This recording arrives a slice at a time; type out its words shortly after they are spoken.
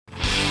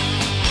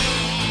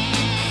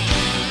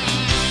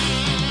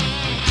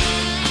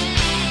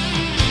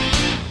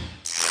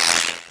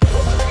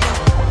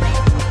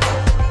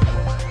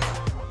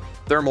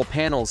Thermal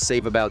panels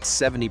save about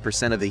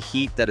 70% of the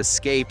heat that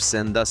escapes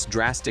and thus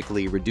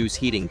drastically reduce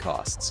heating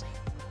costs.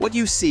 What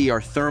you see are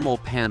thermal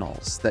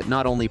panels that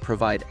not only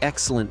provide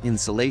excellent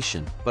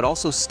insulation, but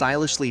also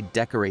stylishly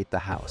decorate the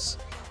house.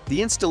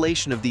 The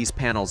installation of these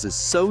panels is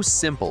so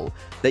simple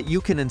that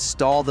you can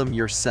install them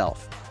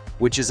yourself,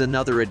 which is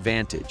another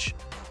advantage.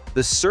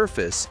 The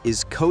surface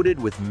is coated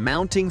with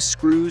mounting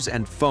screws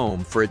and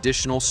foam for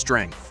additional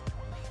strength.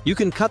 You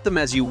can cut them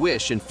as you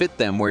wish and fit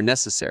them where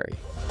necessary.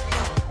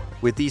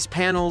 With these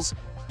panels,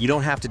 you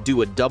don't have to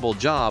do a double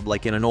job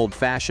like in an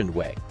old-fashioned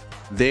way.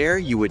 There,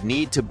 you would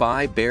need to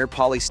buy bare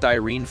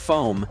polystyrene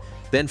foam,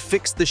 then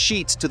fix the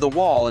sheets to the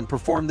wall and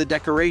perform the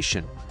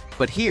decoration.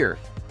 But here,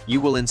 you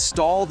will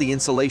install the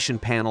insulation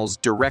panels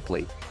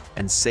directly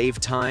and save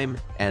time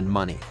and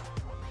money.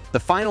 The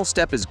final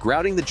step is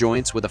grouting the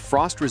joints with a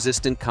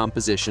frost-resistant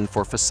composition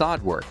for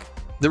facade work.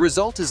 The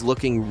result is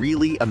looking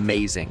really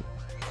amazing.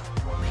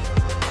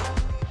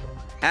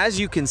 As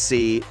you can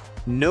see,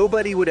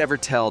 nobody would ever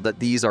tell that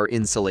these are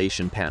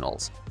insulation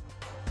panels.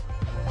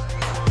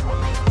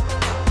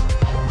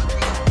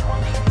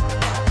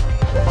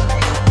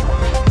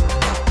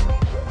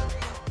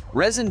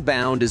 Resin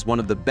bound is one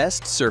of the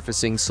best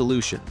surfacing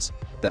solutions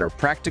that are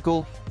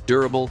practical,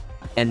 durable,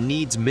 and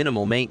needs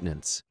minimal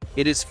maintenance.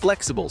 It is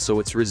flexible, so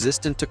it's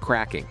resistant to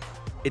cracking.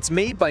 It's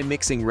made by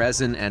mixing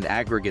resin and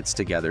aggregates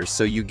together,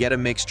 so you get a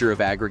mixture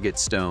of aggregate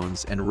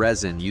stones and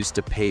resin used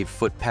to pave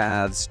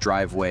footpaths,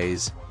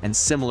 driveways, and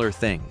similar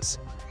things,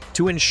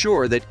 to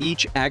ensure that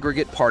each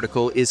aggregate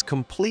particle is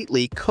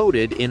completely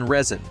coated in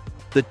resin.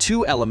 The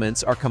two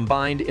elements are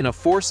combined in a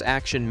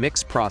force-action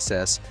mix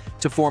process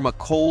to form a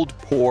cold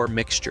pour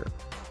mixture.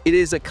 It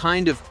is a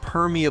kind of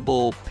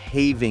permeable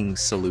paving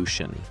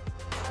solution.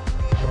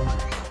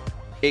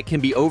 It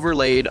can be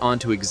overlaid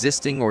onto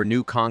existing or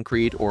new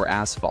concrete or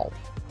asphalt.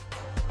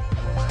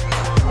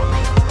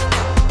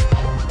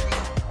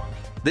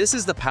 This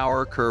is the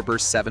Power Kerber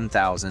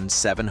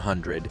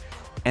 7700,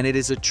 and it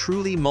is a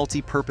truly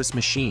multi-purpose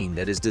machine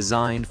that is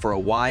designed for a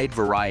wide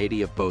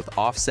variety of both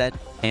offset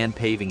and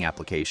paving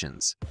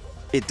applications.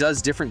 It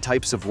does different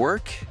types of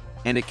work,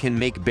 and it can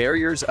make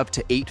barriers up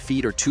to 8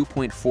 feet or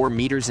 2.4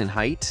 meters in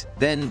height,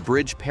 then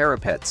bridge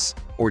parapets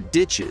or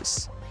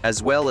ditches,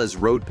 as well as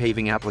road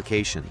paving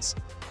applications.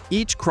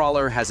 Each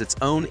crawler has its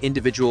own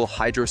individual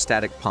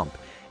hydrostatic pump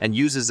and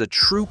uses a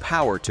true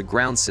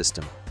power-to-ground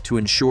system to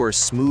ensure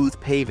smooth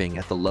paving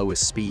at the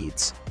lowest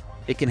speeds.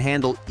 It can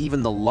handle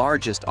even the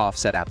largest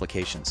offset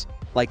applications,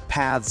 like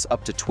paths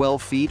up to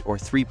 12 feet or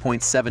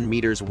 3.7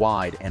 meters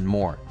wide and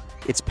more.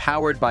 It's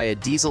powered by a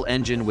diesel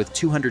engine with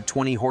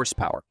 220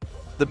 horsepower.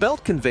 The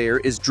belt conveyor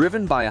is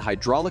driven by a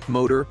hydraulic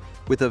motor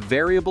with a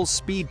variable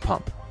speed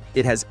pump.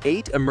 It has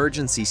 8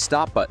 emergency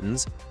stop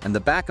buttons, and the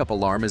backup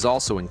alarm is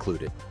also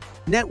included.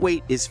 Net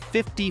weight is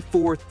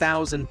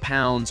 54,000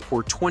 pounds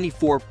or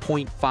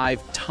 24.5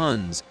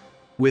 tons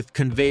with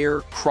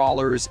conveyor,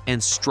 crawlers,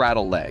 and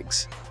straddle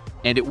legs.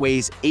 And it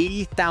weighs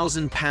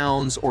 80,000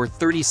 pounds or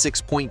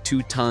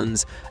 36.2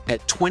 tons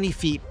at 20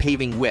 feet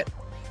paving width.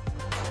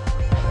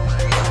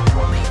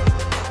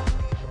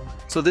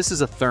 So this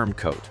is a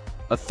Thermcoat,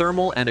 a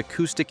thermal and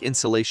acoustic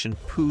insulation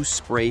poo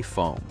spray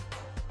foam.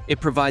 It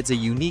provides a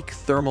unique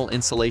thermal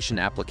insulation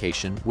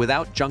application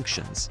without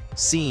junctions,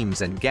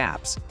 seams, and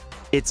gaps.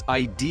 It's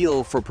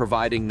ideal for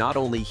providing not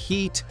only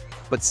heat,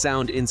 but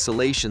sound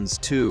insulations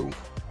too.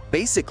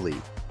 Basically,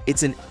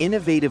 it's an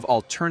innovative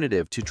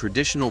alternative to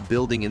traditional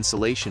building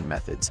insulation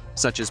methods,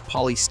 such as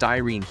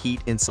polystyrene heat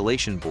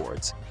insulation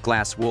boards,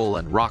 glass wool,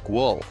 and rock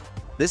wool.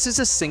 This is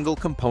a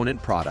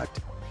single-component product,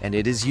 and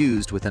it is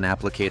used with an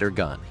applicator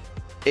gun.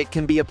 It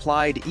can be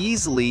applied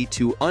easily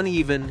to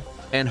uneven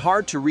and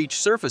hard-to-reach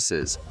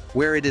surfaces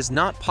where it is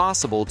not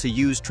possible to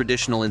use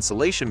traditional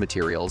insulation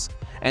materials,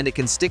 and it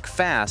can stick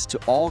fast to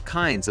all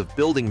kinds of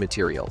building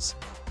materials.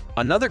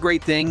 Another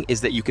great thing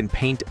is that you can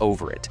paint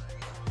over it.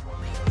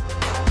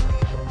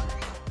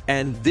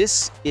 And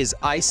this is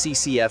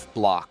ICCF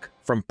block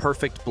from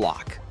Perfect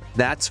Block.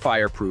 That's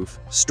fireproof,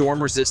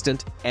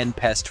 storm-resistant, and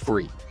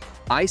pest-free.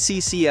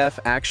 ICCF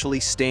actually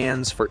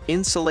stands for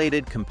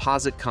Insulated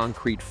Composite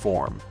Concrete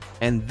Form,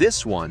 and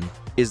this one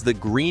is the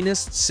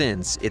greenest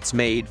since it's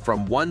made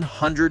from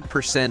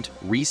 100%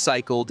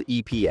 recycled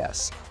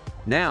EPS.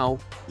 Now,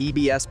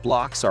 EBS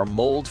blocks are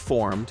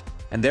mold-formed,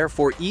 and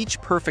therefore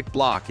each Perfect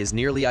Block is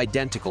nearly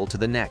identical to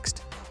the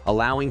next,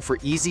 allowing for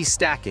easy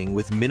stacking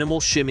with minimal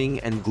shimming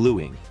and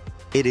gluing.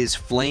 It is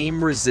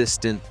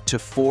flame-resistant to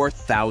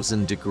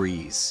 4,000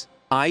 degrees.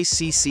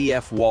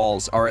 ICCF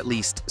walls are at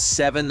least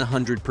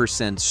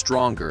 700%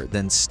 stronger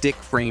than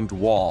stick-framed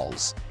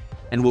walls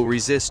and will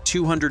resist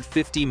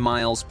 250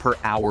 miles per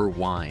hour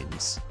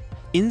winds.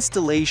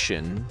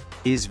 Installation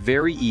is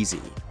very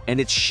easy, and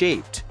it's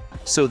shaped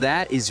so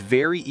that is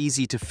very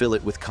easy to fill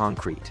it with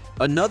concrete.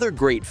 Another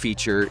great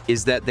feature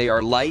is that they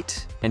are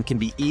light and can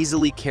be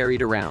easily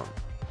carried around.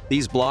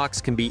 These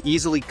blocks can be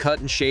easily cut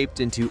and shaped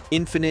into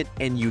infinite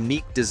and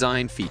unique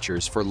design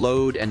features for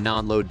load and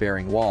non-load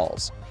bearing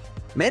walls.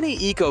 Many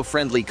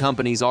eco-friendly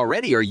companies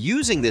already are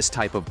using this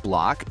type of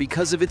block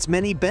because of its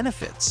many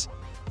benefits.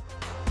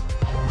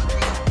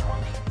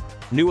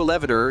 New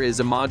Elevetor is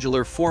a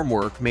modular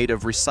formwork made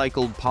of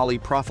recycled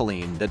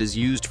polypropylene that is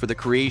used for the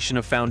creation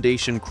of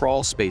foundation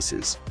crawl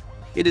spaces.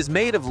 It is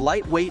made of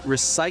lightweight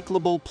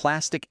recyclable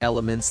plastic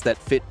elements that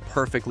fit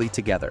perfectly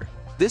together.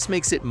 This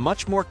makes it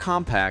much more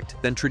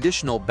compact than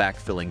traditional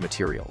backfilling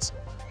materials.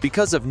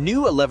 Because of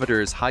New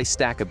Elevetor's high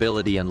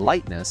stackability and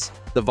lightness,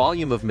 the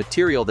volume of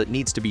material that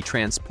needs to be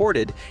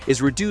transported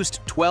is reduced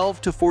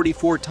 12 to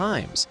 44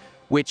 times,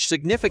 which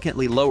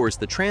significantly lowers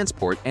the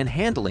transport and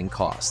handling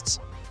costs.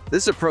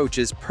 This approach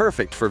is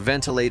perfect for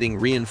ventilating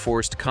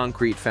reinforced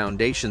concrete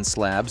foundation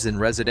slabs in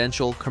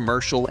residential,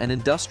 commercial, and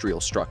industrial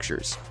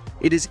structures.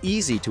 It is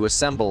easy to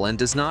assemble and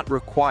does not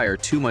require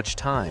too much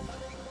time.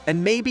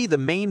 And maybe the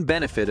main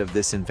benefit of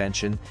this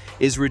invention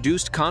is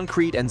reduced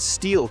concrete and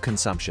steel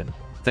consumption.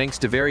 Thanks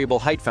to variable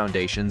height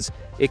foundations,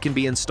 it can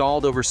be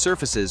installed over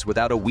surfaces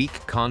without a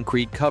weak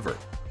concrete cover.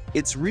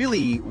 It's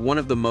really one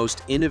of the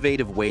most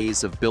innovative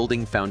ways of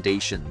building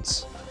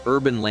foundations,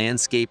 urban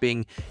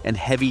landscaping, and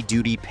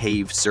heavy-duty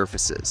paved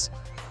surfaces.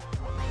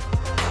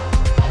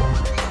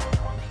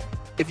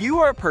 If you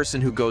are a person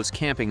who goes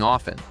camping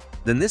often,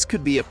 then this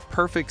could be a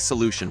perfect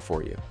solution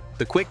for you.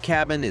 The Quick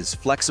Cabin is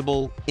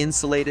flexible,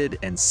 insulated,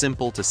 and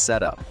simple to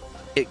set up.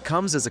 It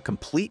comes as a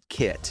complete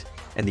kit,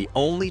 and the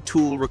only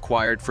tool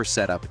required for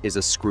setup is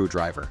a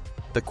screwdriver.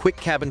 The Quick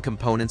Cabin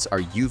components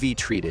are UV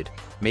treated,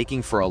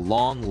 making for a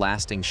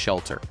long-lasting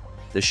shelter.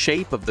 The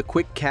shape of the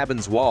Quick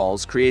Cabin's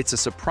walls creates a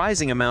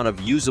surprising amount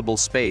of usable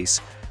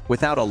space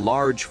without a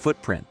large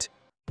footprint.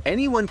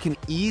 Anyone can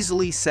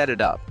easily set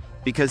it up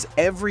because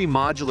every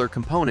modular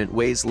component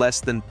weighs less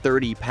than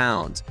 30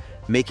 pounds,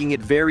 making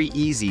it very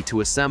easy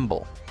to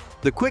assemble.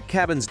 The Quick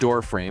Cabin's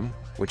door frame,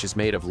 which is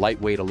made of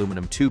lightweight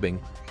aluminum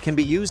tubing, can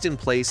be used in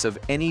place of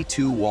any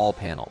two wall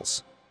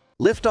panels.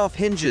 Lift-off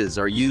hinges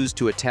are used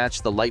to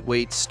attach the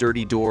lightweight,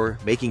 sturdy door,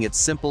 making it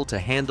simple to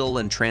handle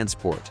and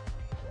transport.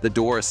 The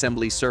door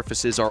assembly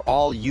surfaces are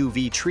all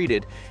UV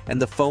treated,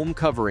 and the foam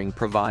covering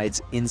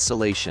provides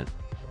insulation.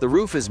 The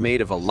roof is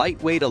made of a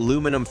lightweight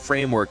aluminum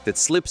framework that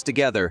slips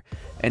together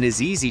and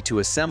is easy to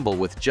assemble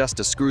with just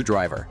a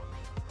screwdriver.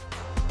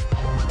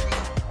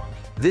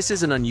 This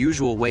is an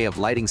unusual way of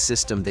lighting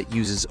system that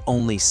uses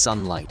only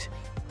sunlight.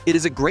 It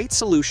is a great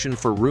solution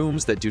for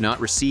rooms that do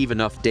not receive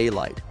enough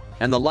daylight,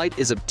 and the light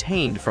is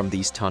obtained from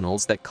these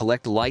tunnels that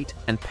collect light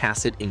and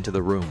pass it into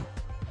the room.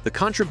 The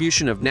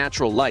contribution of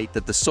natural light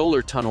that the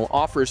solar tunnel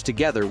offers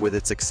together with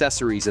its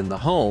accessories in the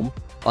home,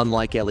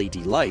 unlike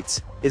LED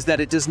lights, is that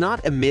it does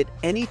not emit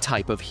any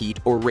type of heat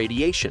or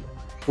radiation,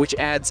 which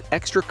adds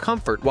extra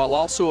comfort while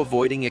also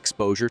avoiding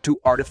exposure to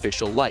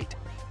artificial light.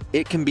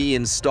 It can be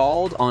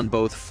installed on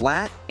both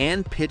flat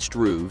and pitched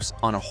roofs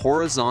on a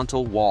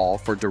horizontal wall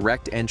for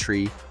direct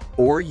entry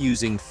or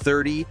using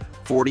 30,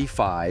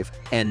 45,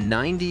 and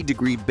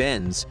 90-degree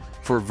bends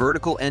for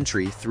vertical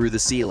entry through the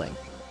ceiling.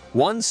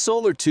 One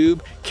solar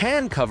tube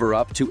can cover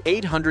up to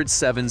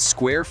 807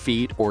 square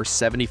feet or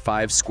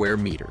 75 square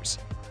meters.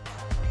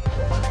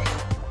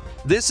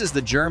 This is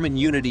the German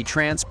Unity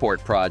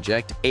Transport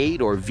Project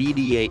 8 or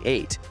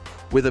VDA8.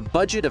 With a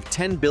budget of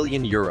 10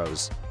 billion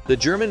euros, the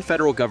German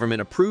federal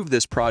government approved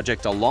this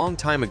project a long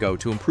time ago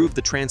to improve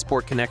the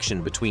transport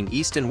connection between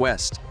East and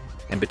West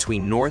and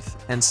between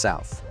North and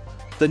South.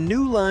 The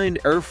new line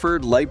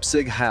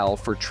Erfurt-Leipzig-Halle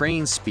for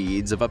train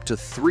speeds of up to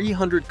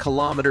 300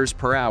 kilometers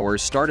per hour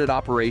started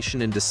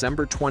operation in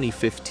December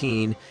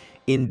 2015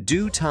 in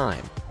due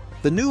time.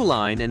 The new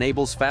line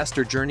enables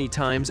faster journey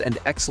times and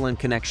excellent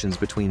connections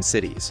between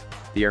cities.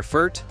 The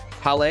Erfurt,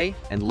 Halle,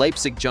 and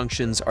Leipzig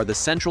junctions are the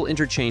central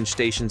interchange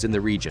stations in the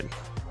region.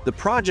 The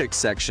project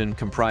section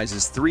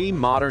comprises 3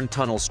 modern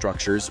tunnel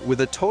structures with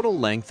a total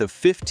length of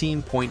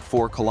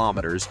 15.4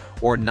 kilometers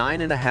or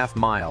 9.5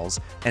 miles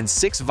and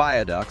 6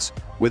 viaducts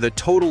with a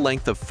total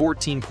length of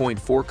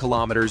 14.4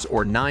 kilometers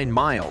or 9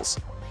 miles.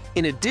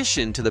 In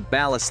addition to the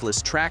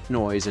ballastless track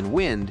noise and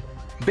wind,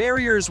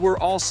 barriers were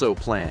also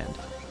planned.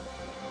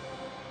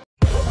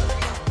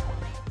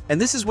 And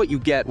this is what you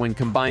get when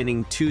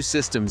combining 2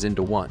 systems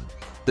into one.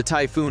 The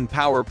Typhoon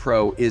Power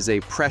Pro is a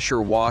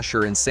pressure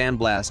washer and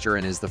sandblaster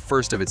and is the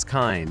first of its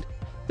kind.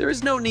 There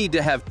is no need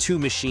to have 2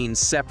 machines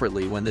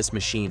separately when this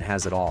machine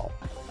has it all.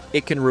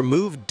 It can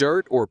remove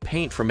dirt or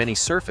paint from any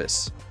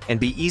surface and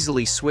be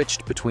easily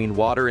switched between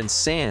water and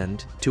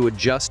sand to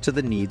adjust to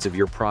the needs of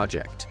your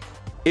project.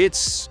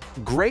 It's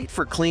great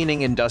for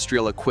cleaning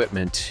industrial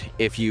equipment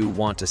if you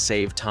want to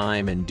save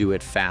time and do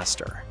it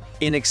faster.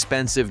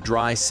 Inexpensive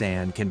dry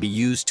sand can be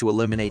used to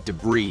eliminate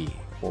debris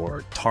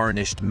or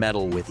tarnished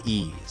metal with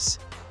ease.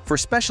 For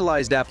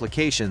specialized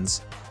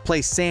applications,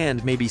 play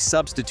sand may be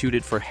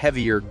substituted for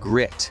heavier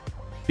grit.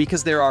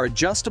 Because there are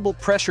adjustable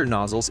pressure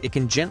nozzles, it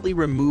can gently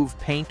remove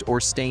paint or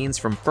stains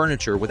from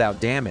furniture without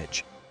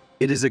damage.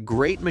 It is a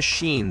great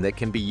machine that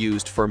can be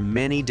used for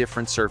many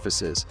different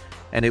surfaces,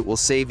 and it will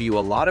save you a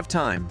lot of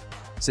time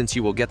since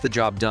you will get the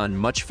job done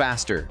much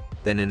faster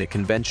than in a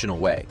conventional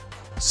way.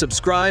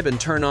 Subscribe and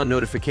turn on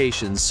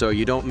notifications so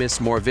you don't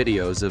miss more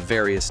videos of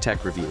various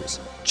tech reviews.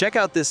 Check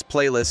out this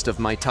playlist of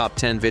my top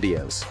 10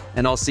 videos,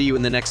 and I'll see you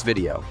in the next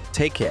video.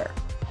 Take care.